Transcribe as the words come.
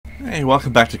Hey,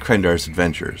 welcome back to Krendar's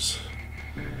Adventures.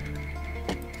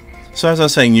 So as I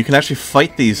was saying, you can actually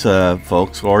fight these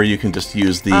folks, or you can just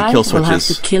use the kill switches. I will have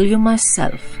to kill you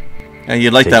myself. Yeah,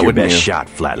 you'd like that, wouldn't you? Take your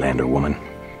best shot, Flatlander woman.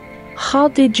 How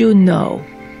did you know?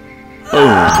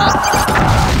 Boom.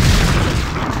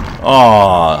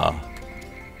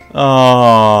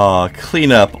 Oh,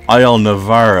 clean up Isle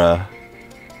Navarre.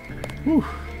 Whew.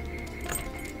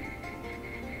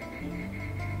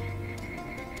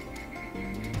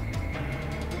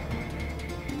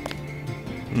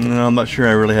 No, I'm not sure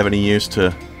I really have any use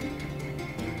to...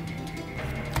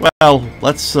 Well,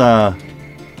 let's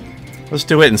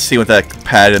do it and see what that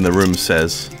pad in the room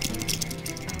says.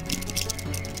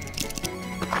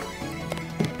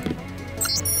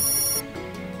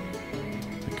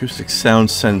 Acoustic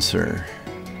sound sensor.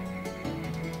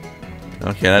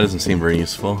 Okay, that doesn't seem very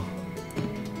useful.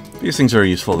 These things are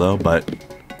useful though, but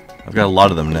I've got a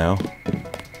lot of them now.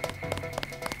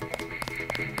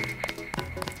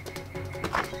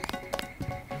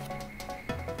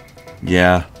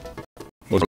 Yeah,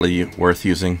 wasn't really worth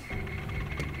using.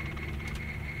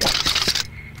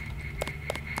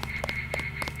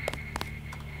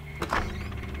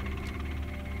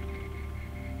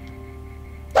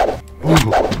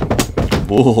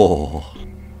 Whoa.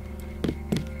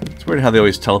 It's weird how they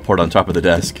always teleport on top of the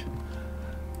desk.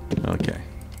 Okay.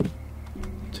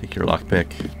 Take your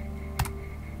lockpick.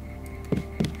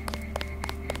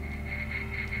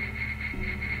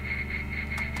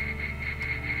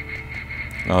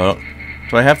 Oh,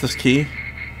 do I have this key?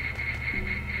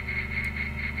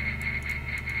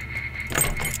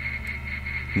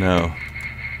 No.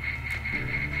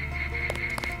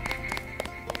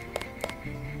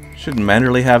 Shouldn't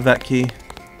Manderley have that key?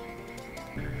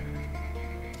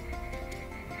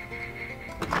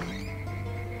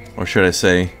 Or should I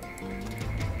say,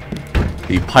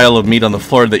 the pile of meat on the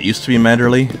floor that used to be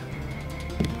Manderley?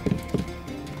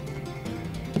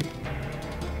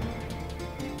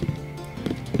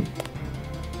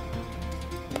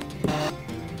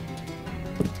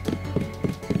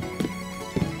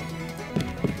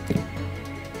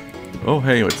 Oh,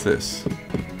 hey, what's this?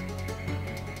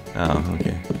 Oh,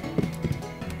 okay.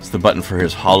 It's the button for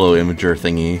his hollow imager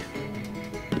thingy.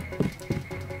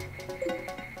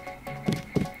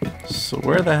 So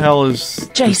where the hell is...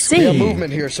 JC!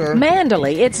 Movement here, sir.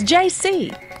 Manderley, it's JC!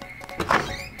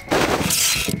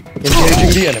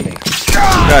 Engaging the enemy.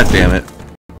 God damn it.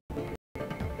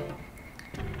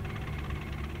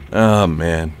 Oh,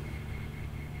 man.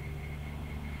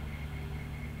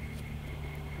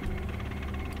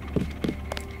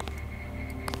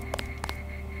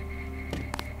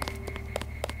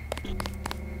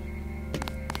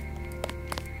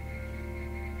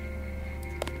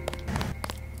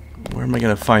 Where am I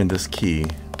gonna find this key?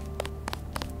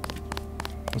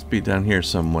 Must be down here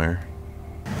somewhere.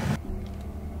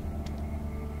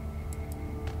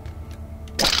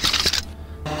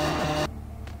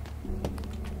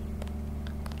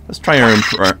 Let's try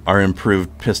our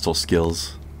improved pistol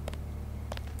skills.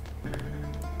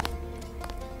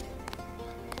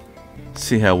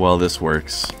 See how well this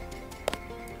works.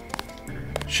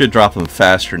 Should drop them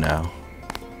faster now.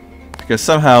 Because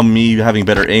somehow me having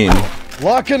better aim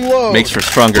Lock and load. makes for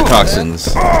stronger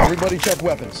toxins. Everybody check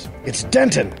weapons. It's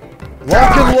Denton.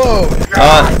 Lock and load.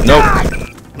 Nope.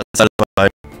 Not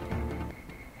satisfied.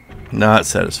 Not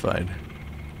satisfied.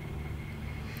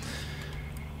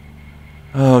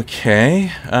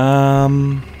 Okay.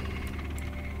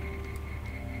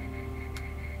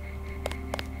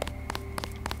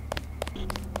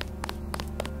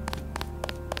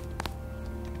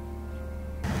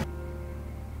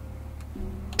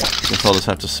 Guess I'll just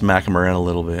have to smack him around a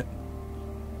little bit.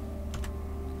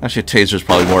 Actually, a taser's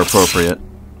probably more appropriate.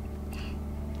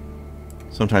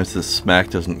 Sometimes this smack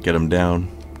doesn't get him down.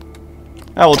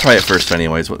 Oh, we'll try it first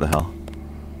anyways, what the hell.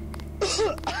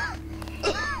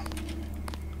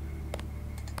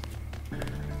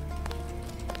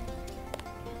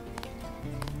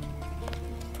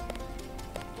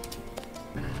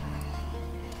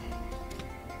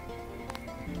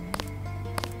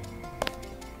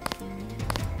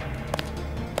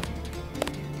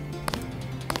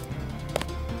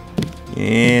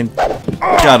 And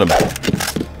got him.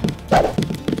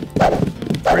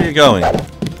 Where are you going?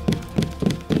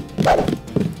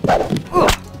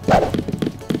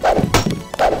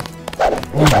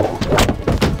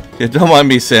 Yeah, don't mind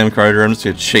me, Sam Carter. I'm just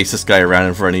gonna chase this guy around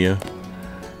in front of you.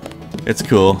 It's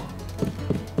cool.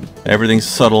 Everything's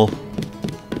subtle.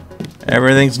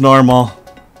 Everything's normal.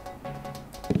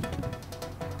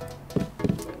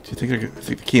 Do you think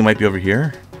the key might be over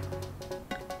here?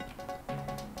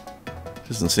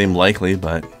 Doesn't seem likely,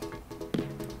 but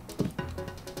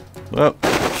Well.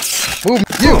 Move,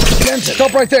 you, Denton,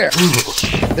 stop right there.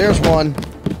 There's one.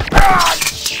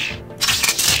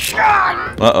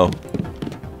 Uh-oh.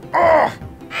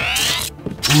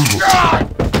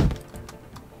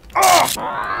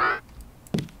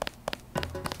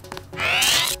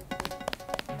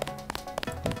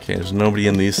 Okay, there's nobody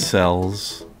in these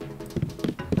cells.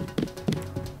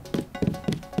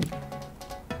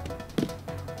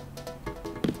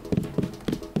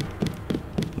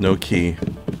 No key.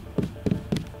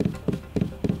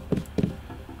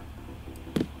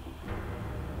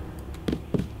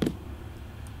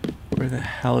 Where the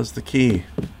hell is the key?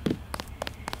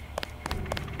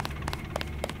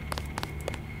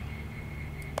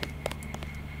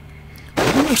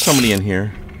 Isn't there somebody in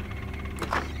here?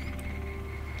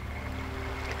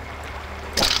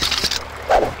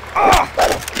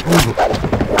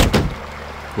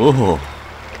 Whoa.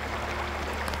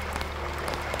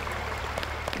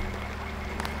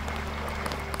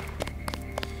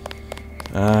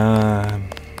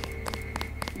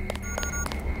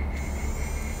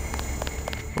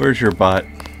 Where's your bot?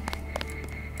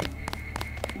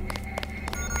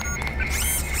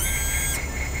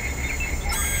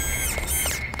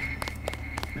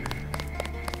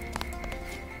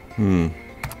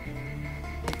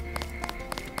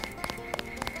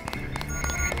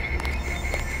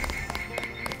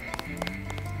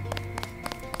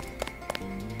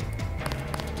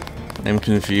 I'm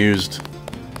confused.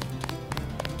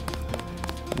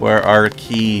 Where are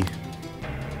key?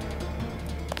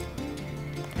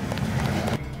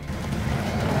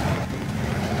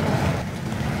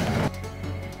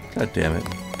 God damn it.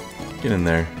 Get in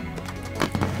there.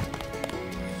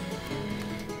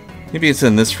 Maybe it's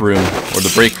in this room, or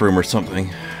the break room or something.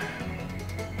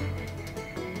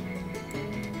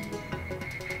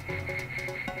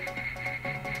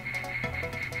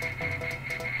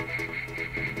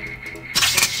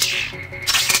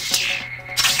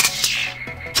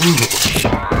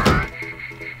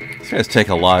 These guys take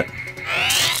a lot.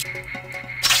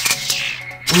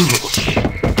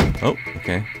 Oh,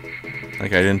 okay.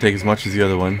 Like I didn't take as much as the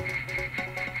other one.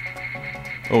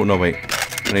 Oh, no, wait.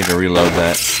 I need to reload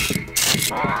that.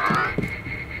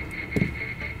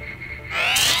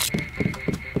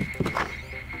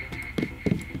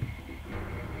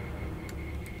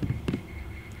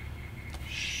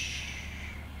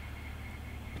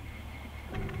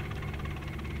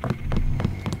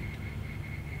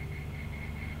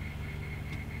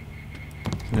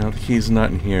 Now the key's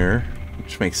not in here,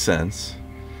 which makes sense.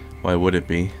 Why would it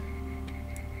be?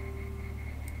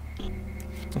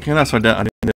 Okay, that's why I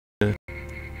didn't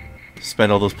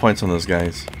spend all those points on those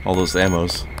guys. All those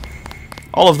ammos.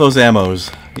 All of those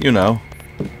ammos, you know.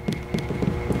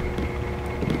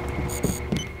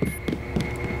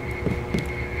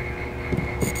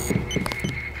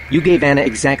 You gave Anna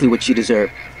exactly what she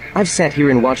deserved. I've sat here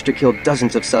and watched her kill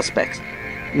dozens of suspects.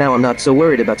 Now I'm not so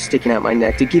worried about sticking out my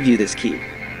neck to give you this key.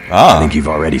 I think you've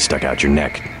already stuck out your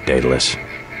neck, Daedalus.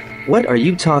 What are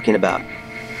you talking about?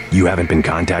 You haven't been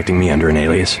contacting me under an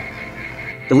alias?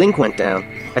 The link went down.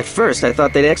 At first, I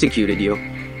thought they'd executed you.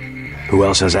 Who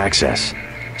else has access?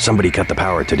 Somebody cut the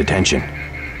power to detention.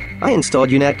 I installed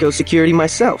UNATCO security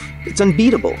myself. It's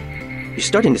unbeatable. You're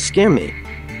starting to scare me.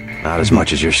 Not as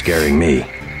much as you're scaring me.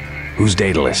 Who's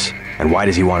Daedalus, and why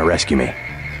does he want to rescue me?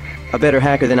 A better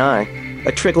hacker than I.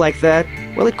 A trick like that?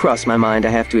 Well, it crossed my mind,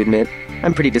 I have to admit.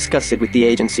 I'm pretty disgusted with the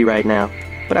agency right now,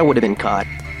 but I would have been caught.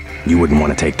 You wouldn't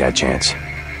want to take that chance.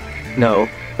 No,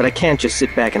 but I can't just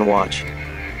sit back and watch.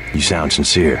 You sound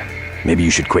sincere. Maybe you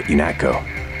should quit UNATCO.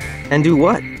 And do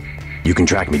what? You can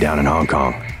track me down in Hong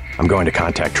Kong. I'm going to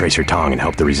contact Tracer Tong and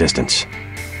help the resistance.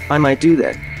 I might do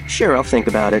that. Sure, I'll think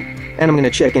about it. And I'm gonna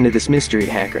check into this mystery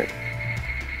hacker.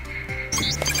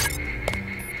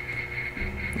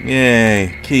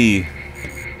 Yay, key.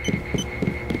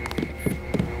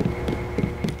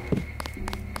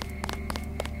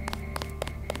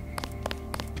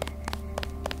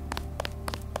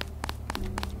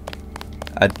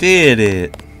 I did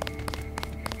it.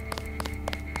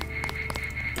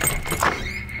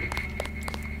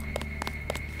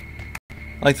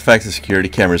 I like the fact that security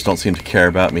cameras don't seem to care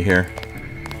about me here.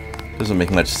 Doesn't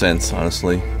make much sense,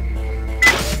 honestly.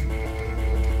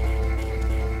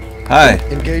 Hi.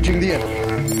 Engaging the enemy.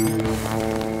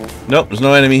 Nope, there's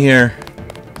no enemy here.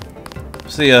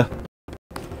 See ya.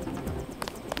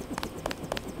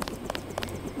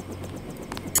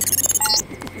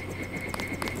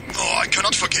 Oh, I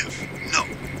cannot forgive. No.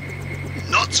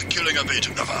 Not the killing of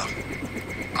Agent Navarre.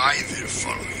 I will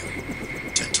follow you.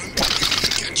 Denton,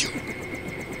 get you.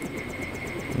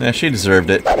 Yeah, she deserved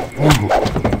it.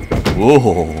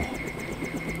 Whoa.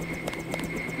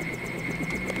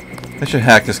 I should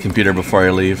hack this computer before I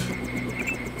leave.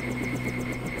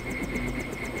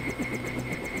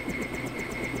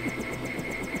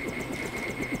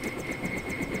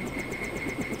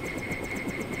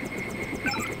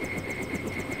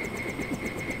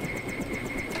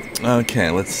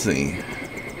 Okay, let's see.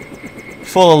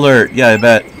 Full alert. Yeah, I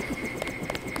bet.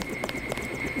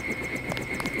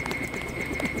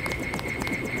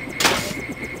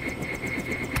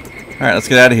 Alright, let's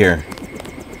get out of here.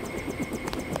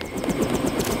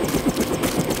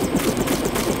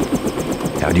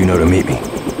 How do you know to meet me?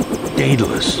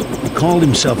 Daedalus. He called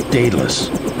himself Daedalus.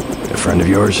 A friend of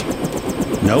yours?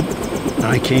 Nope.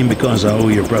 I came because I owe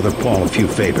your brother Paul a few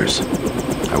favors.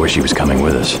 I wish he was coming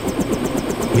with us.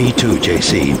 Me too,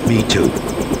 JC. Me too.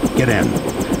 Get in.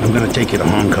 I'm gonna take you to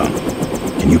Hong Kong.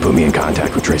 Can you put me in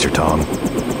contact with Tracer Tong?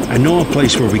 I know a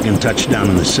place where we can touch down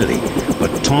in the city,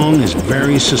 but Tong is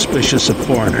very suspicious of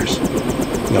foreigners.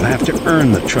 You'll have to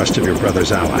earn the trust of your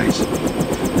brother's allies.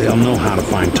 They'll know how to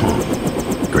find Tong.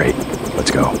 Great.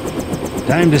 Let's go.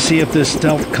 Time to see if this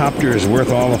stealth copter is worth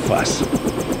all the fuss.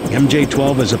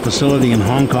 MJ-12 has a facility in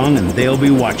Hong Kong, and they'll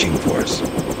be watching for us.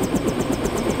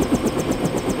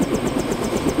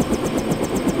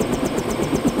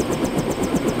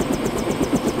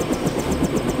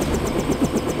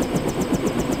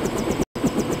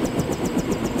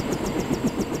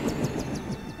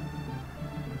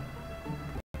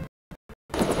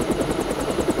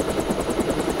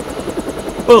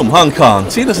 Boom, Hong Kong.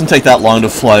 See, it doesn't take that long to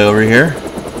fly over here.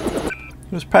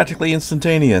 It was practically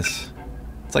instantaneous.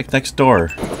 It's like next door.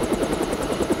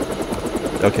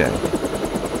 Okay.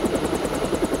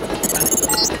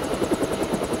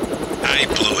 I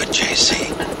blew it,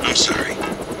 JC. I'm sorry.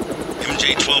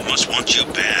 MJ-12 must want you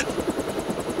bad.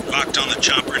 Locked on the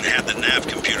chopper and had the nav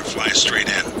computer fly straight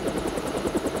in.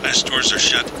 Last doors are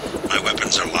shut. My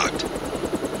weapons are locked.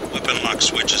 Weapon lock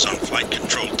switch is on flight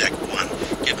control deck 1.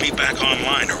 Get me back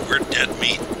online or we're dead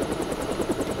meat.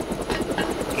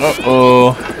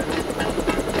 Uh-oh.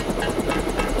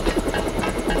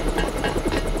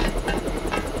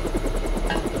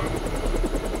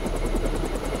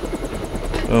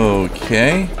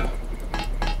 Okay.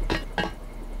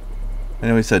 I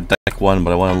know he said deck 1,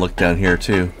 but I want to look down here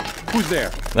too. Who's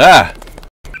there? Ah!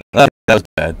 That was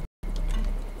bad.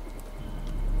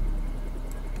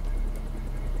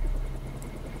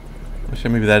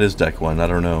 Actually, maybe that is deck 1. I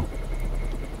don't know.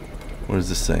 What does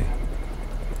this say?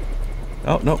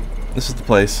 Oh, no. This is the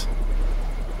place.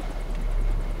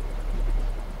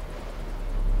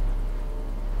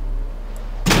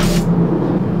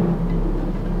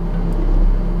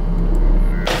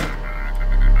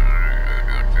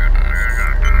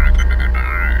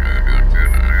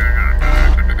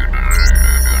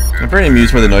 I'm very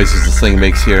amused by the noises this thing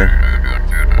makes here.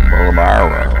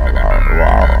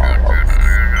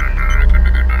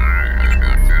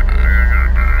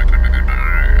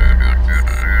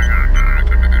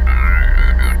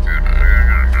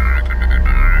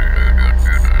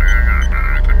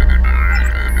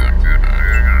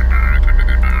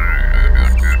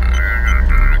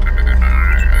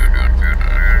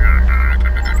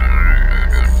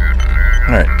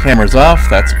 Alright, camera's off,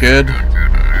 that's good.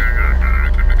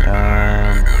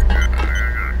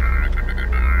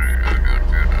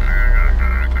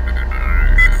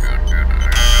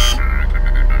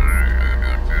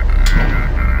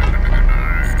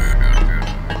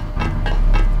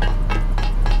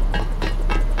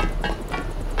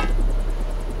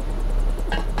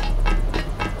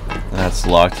 That's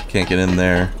locked, can't get in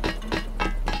there.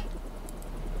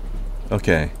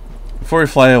 Okay. Before we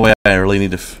fly away, I really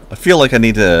need to. I feel like I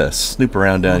need to snoop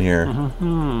around down here.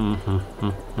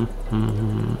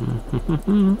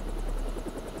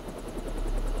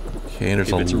 Okay,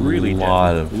 there's If it's really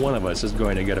lot dead, of. one of us is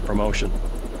going to get a promotion.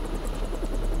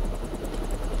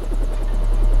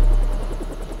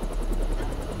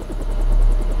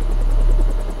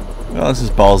 Well, this is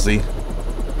ballsy.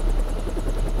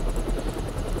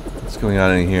 What's going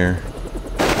on in here?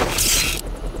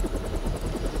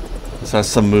 I saw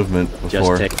some movement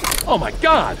before. Just take. Oh my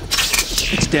God!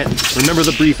 It's Denton. Remember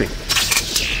the briefing.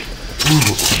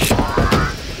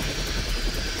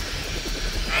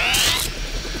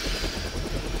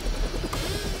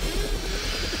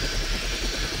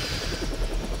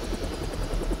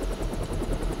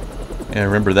 Yeah,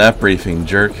 remember that briefing,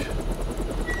 jerk.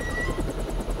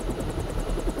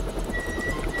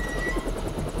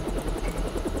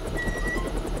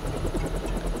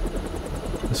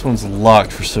 This one's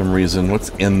locked for some reason. What's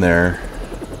in there?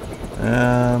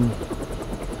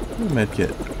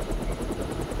 Medkit.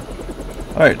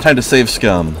 Alright, time to save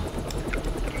scum.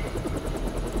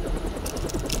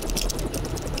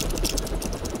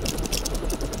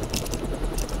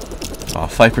 Oh,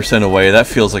 5% away. That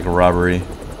feels like a robbery.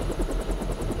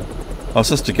 Oh, it's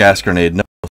just a gas grenade. No,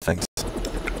 thanks.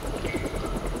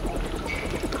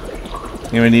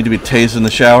 Anybody need to be tased in the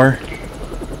shower?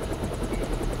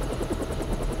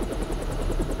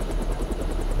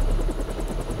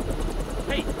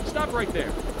 Hey, stop right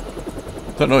there.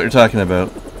 Don't know what you're talking about.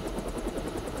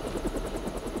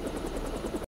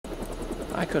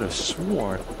 I could have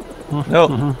sworn.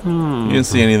 Nope. You didn't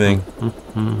see anything.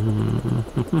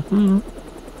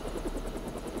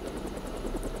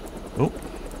 Oh.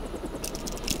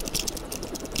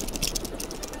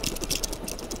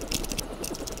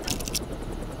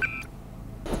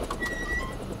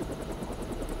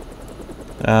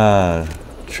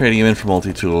 Trading him in for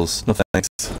multi-tools. No thanks.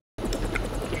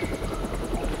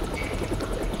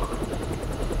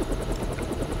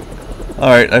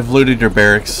 Alright, I've looted your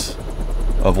barracks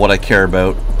of what I care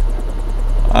about.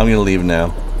 I'm gonna leave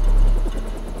now.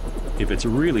 If it's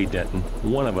really Denton,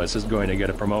 one of us is going to get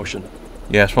a promotion.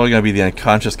 Yeah, it's probably gonna be the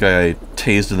unconscious guy I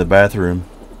tased in the bathroom.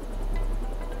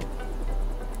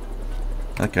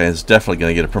 That guy is definitely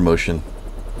gonna get a promotion.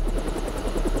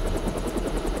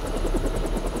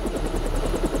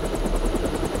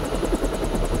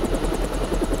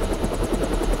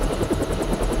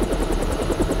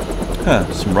 Huh,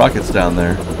 some rockets down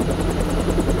there.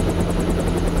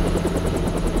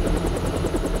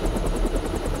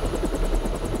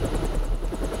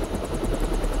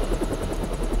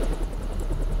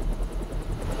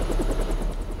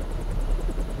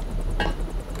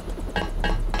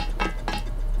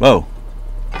 Whoa.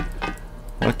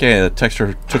 Okay, the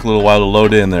texture took a little while to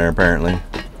load in there, apparently.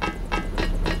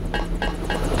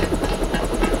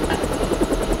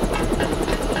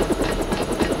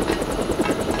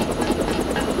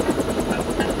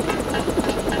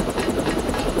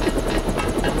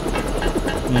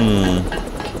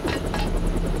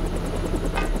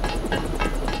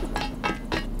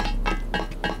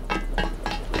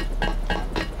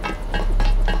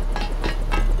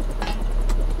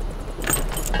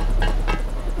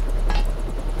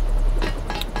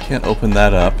 Can't open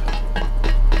that up.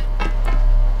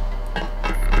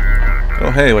 Oh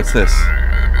hey, what's this?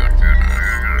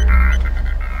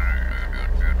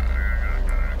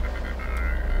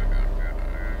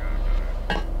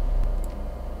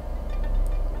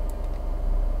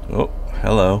 Oh,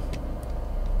 hello.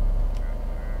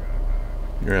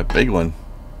 You're a big one.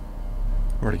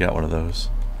 I already got one of those.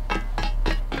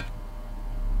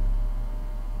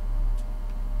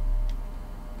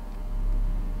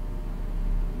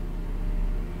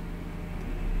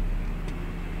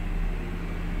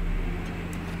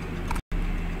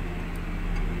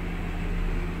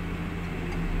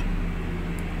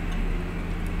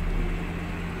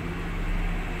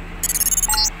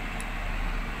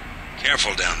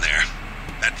 Careful down there.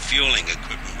 That fueling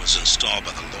equipment was installed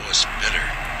by the lowest bidder.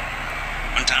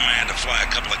 One time I had to fly a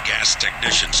couple of gas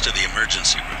technicians to the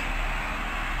emergency room.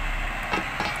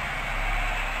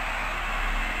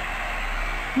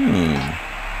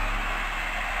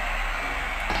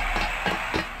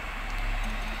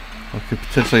 I could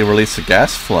potentially release a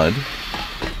gas flood.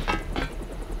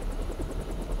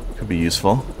 Could be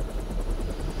useful.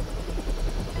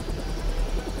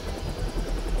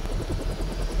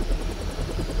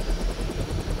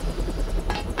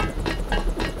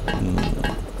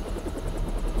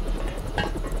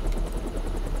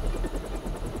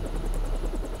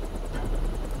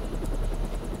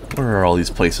 Where are all these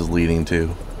places leading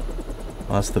to?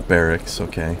 Oh, that's the barracks,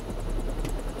 okay.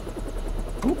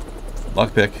 Ooh,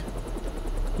 lockpick.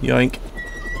 Yoink.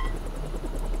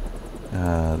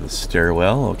 The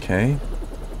stairwell, okay.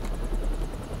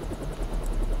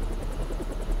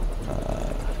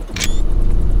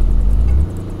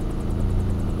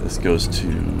 This goes to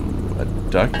a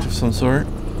duct of some sort.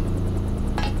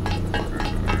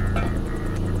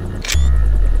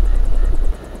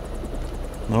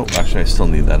 Nope, actually I still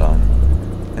need that on.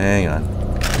 Hang on.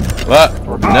 What?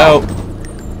 No!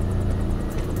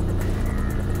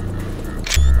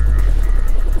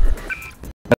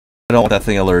 I don't want that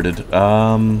thing alerted.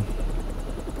 Doesn't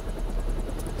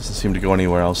seem to go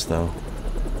anywhere else though.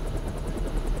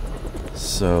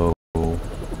 So,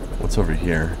 what's over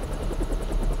here?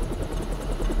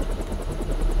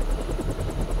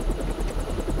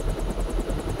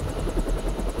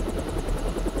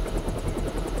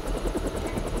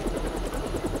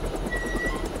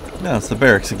 No, it's the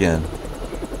barracks again.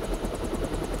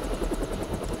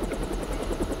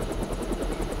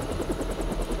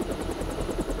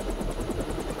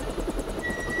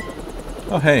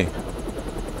 Oh, hey.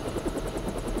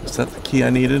 Is that the key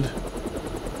I needed?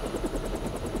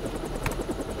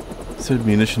 It said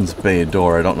munitions bay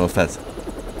door. I don't know if that's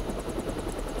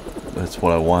that's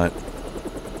what I want.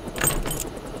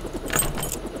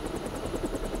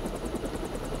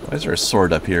 Why is there a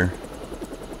sword up here?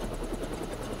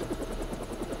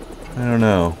 I don't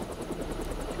know.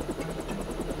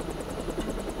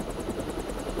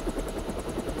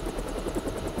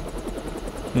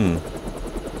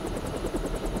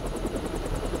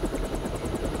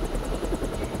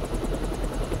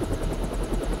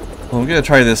 Well, I'm gonna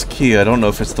try this key. I don't know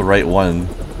if it's the right one.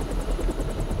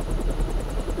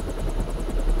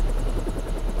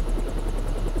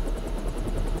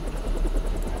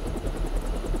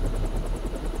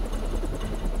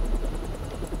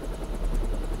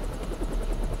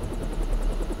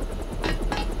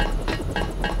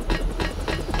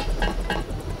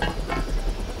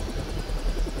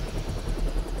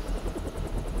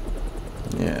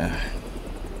 Yeah.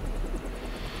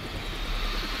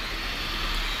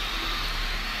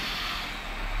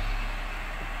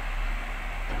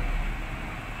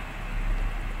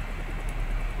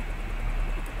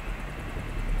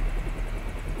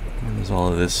 Where does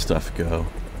all of this stuff go?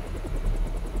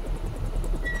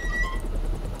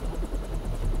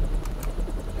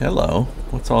 Hello.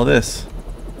 What's all this?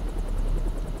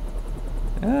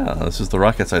 Yeah, this is the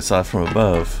rockets I saw from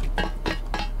above.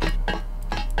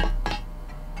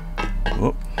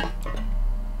 Whoop.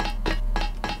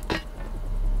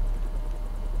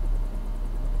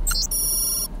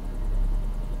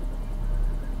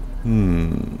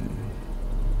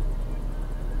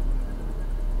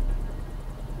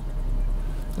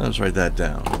 Let's write that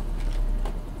down.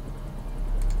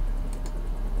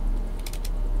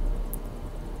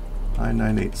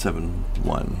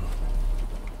 I-9871.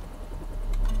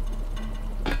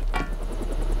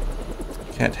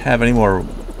 Can't have any more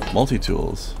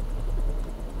multi-tools.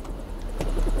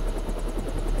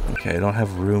 Okay, I don't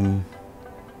have room.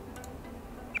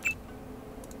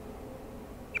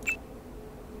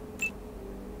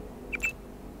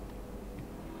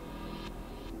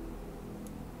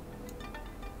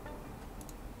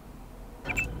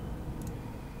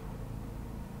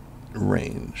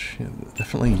 Range. Yeah,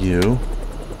 definitely you.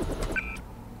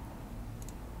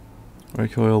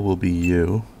 Recoil will be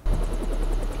you.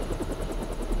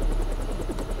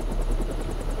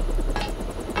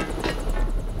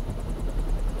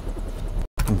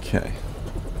 Okay.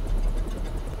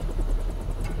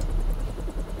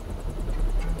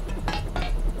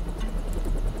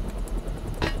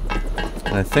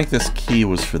 And I think this key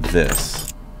was for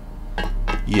this.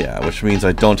 Yeah, which means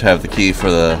I don't have the key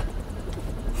for the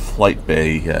flight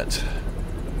bay yet.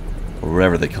 Or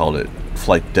whatever they called it.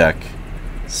 Flight deck.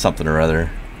 Something or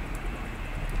other.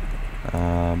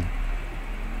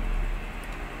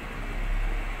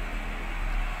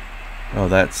 Oh,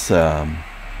 that's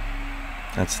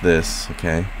this,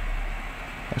 okay.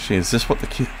 Actually, is this what the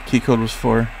key code was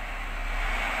for?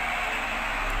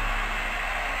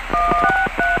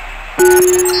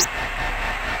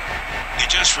 You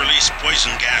just released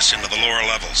poison gas into the lower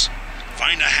levels.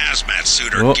 Find a hazmat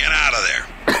suit or Whoa. get out of there.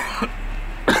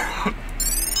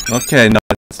 Okay, no,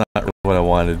 that's not what I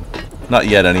wanted. Not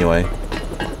yet, anyway.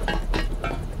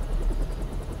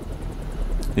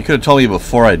 You could have told me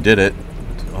before I did it.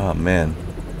 Oh, man.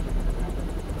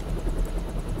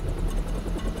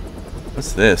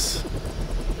 What's this?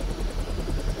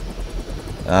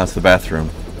 Ah, it's the bathroom.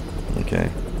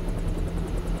 Okay.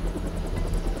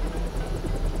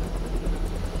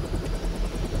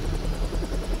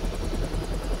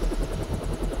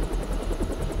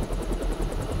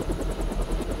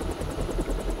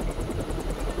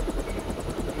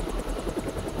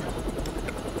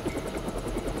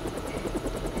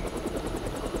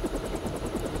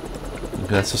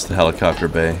 That's just the helicopter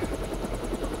bay.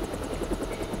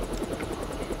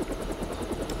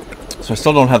 So I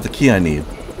still don't have the key I need.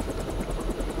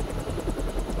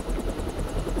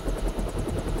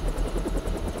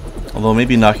 Although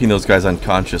maybe knocking those guys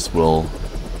unconscious will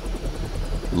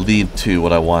lead to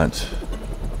what I want.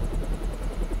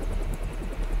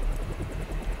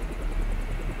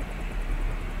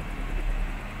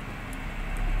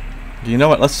 You know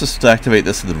what? Let's just activate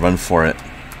this and then run for it.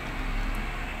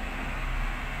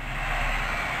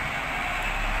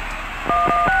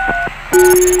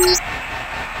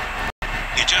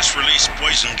 You just released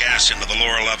poison gas into the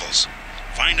lower levels.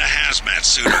 Find a hazmat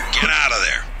suit or get out of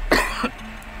there.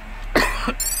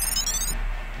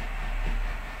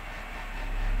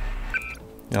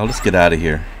 Yeah, I'll just get out of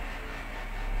here.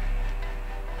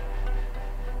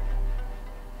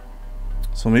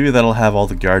 So maybe that'll have all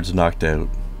the guards knocked out.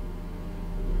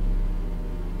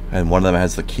 And one of them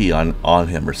has the key on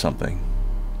him or something.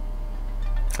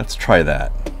 Let's try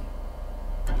that.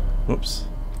 Whoops.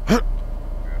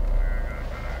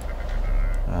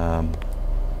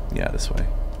 Yeah, this way.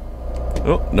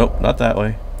 Oh, nope, not that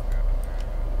way.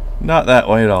 Not that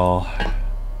way at all.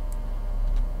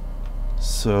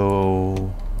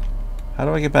 So, how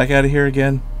do I get back out of here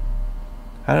again?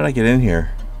 How did I get in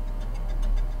here?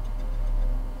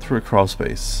 Through a crawl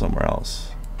space somewhere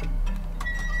else.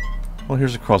 Well,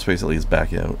 here's a crawl space that leads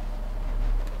back out.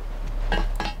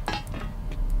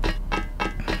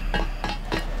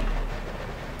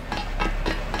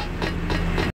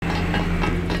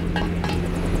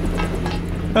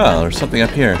 Oh, there's something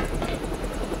up here.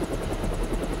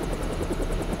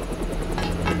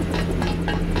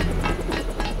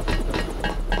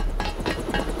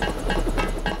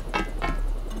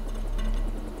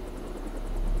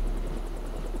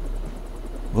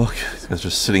 Look, these guys are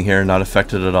just sitting here, not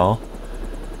affected at all.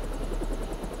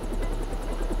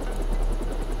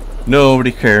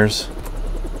 Nobody cares.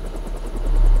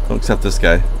 Oh, except this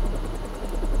guy.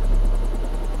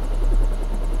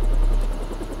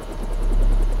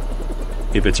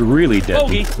 If it's really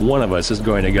Denton, one of us is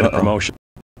going to get a promotion.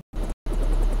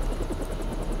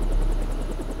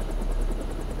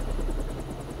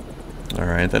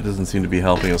 Alright, that doesn't seem to be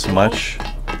helping us much.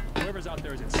 Whoever's out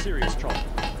there is in serious trouble.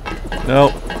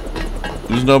 Nope.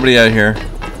 There's nobody out here.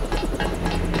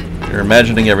 You're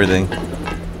imagining everything.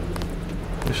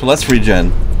 So let's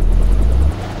regen.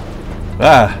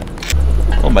 Ah!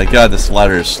 Oh my god, this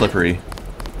ladder is slippery.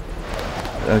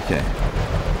 Okay.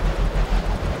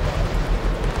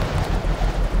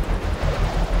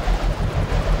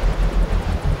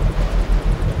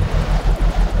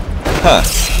 Huh.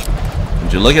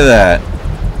 Would you look at that?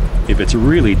 If it's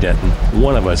really Denton,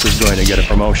 one of us is going to get a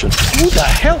promotion. Who the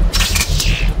hell?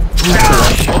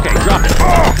 Okay, drop it.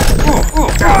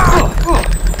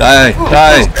 Die!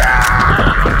 Die!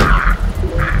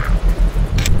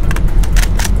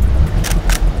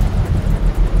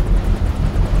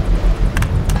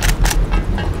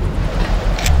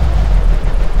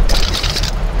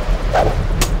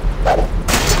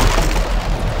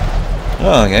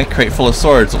 Oh, okay, crate full of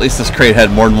swords. At least this crate had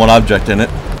more than one object in it.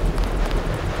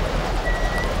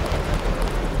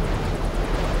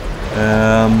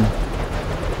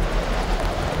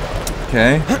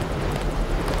 Okay.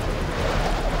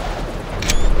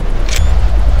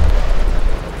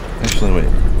 Actually, wait.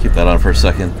 Keep that on for a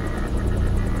second.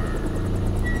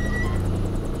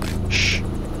 Shh.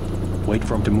 Wait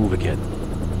for him to move again.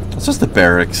 That's just the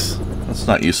barracks. That's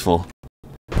not useful.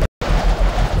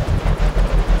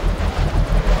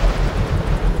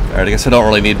 Alright, I guess I don't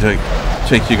really need to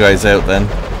take you guys out then.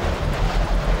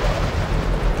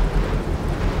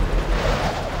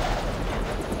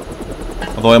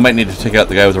 Although I might need to take out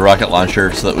the guy with the rocket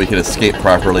launcher so that we can escape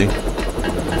properly.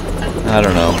 I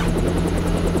don't know.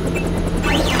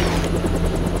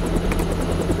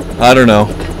 I don't know.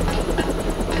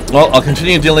 Well, I'll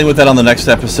continue dealing with that on the next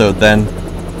episode then.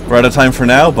 We're out of time for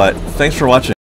now, but thanks for watching.